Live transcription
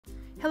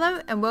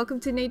Hello and welcome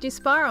to Niji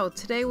Spiral.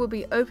 Today we'll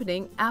be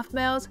opening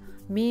Aphmau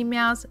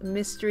MeeMeows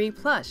Mystery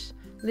Plush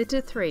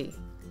Litter 3.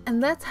 And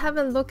let's have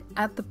a look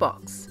at the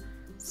box.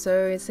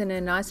 So it's in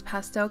a nice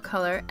pastel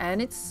color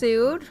and it's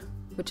sealed,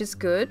 which is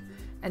good.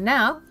 And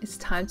now it's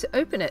time to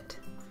open it.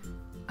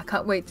 I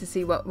can't wait to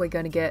see what we're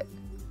going to get.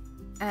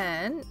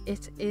 And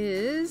it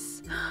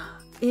is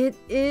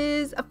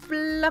a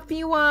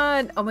fluffy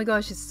one. Oh my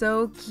gosh, it's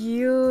so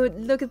cute.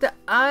 Look at the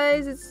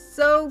eyes. It's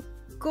so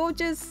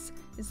gorgeous.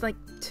 It's like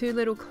two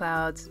little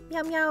clouds.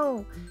 Meow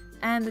meow.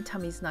 And the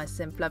tummy's nice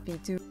and fluffy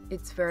too.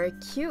 It's very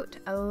cute.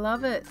 I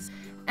love it.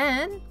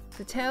 And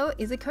the tail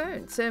is a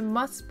cone, so it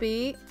must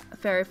be a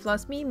fairy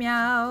floss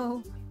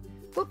meow.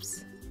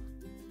 Whoops.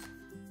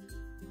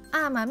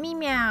 I'm a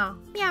meow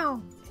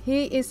meow.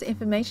 Here is the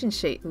information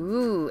sheet.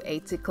 Ooh,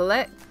 8 to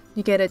collect.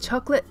 You get a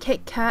chocolate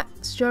cake cat,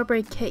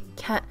 strawberry cake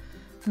cat,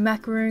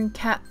 macaroon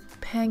cat,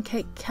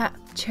 pancake cat,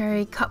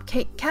 cherry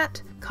cupcake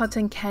cat,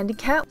 cotton candy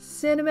cat,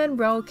 cinnamon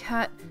roll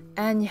cat,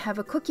 and you have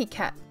a cookie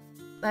cat.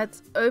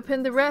 Let's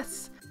open the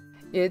rest.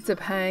 It's a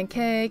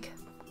pancake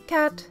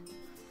cat.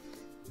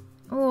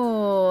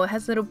 Oh, it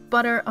has a little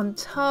butter on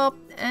top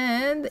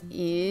and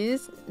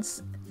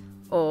it's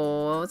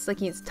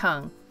licking its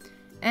tongue.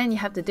 And you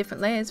have the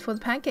different layers for the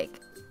pancake.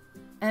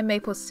 And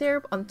maple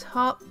syrup on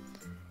top.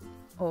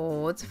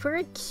 Oh, it's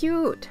very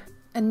cute.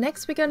 And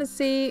next we're gonna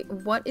see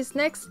what is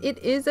next. It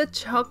is a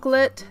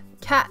chocolate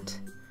cat.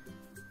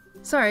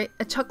 Sorry,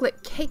 a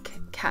chocolate cake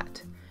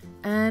cat.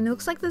 And it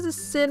looks like there's a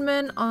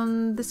cinnamon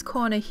on this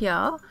corner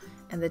here.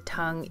 And the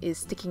tongue is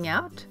sticking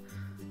out.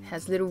 It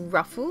has little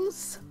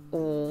ruffles.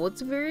 Oh,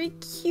 it's very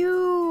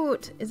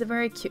cute. It's a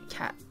very cute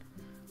cat.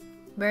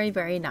 Very,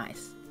 very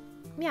nice.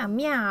 Meow,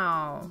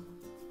 meow.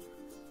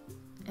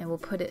 And we'll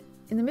put it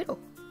in the middle.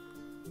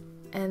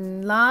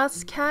 And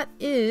last cat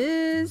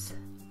is...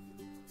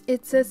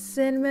 It's a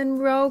cinnamon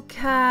roll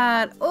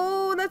cat.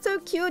 Oh, that's so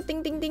cute.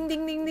 Ding, ding, ding,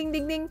 ding, ding, ding,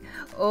 ding, ding.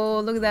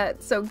 Oh, look at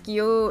that. So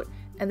cute.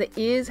 And the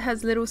ears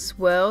has little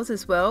swirls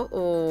as well.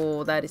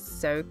 Oh, that is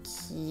so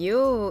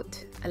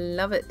cute. I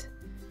love it.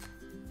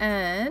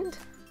 And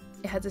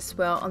it has a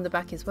swirl on the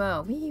back as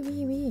well. Wee,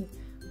 wee, wee.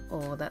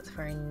 Oh, that's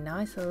very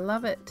nice. I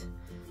love it.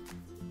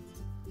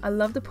 I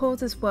love the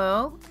paws as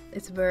well.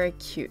 It's very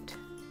cute.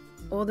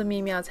 All the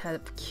MeeMeows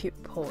have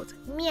cute paws.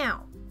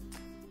 Meow.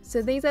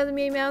 So these are the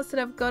MeeMeows that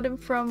I've gotten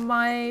from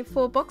my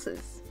 4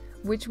 boxes.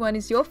 Which one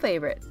is your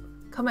favorite?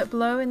 Comment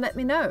below and let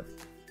me know.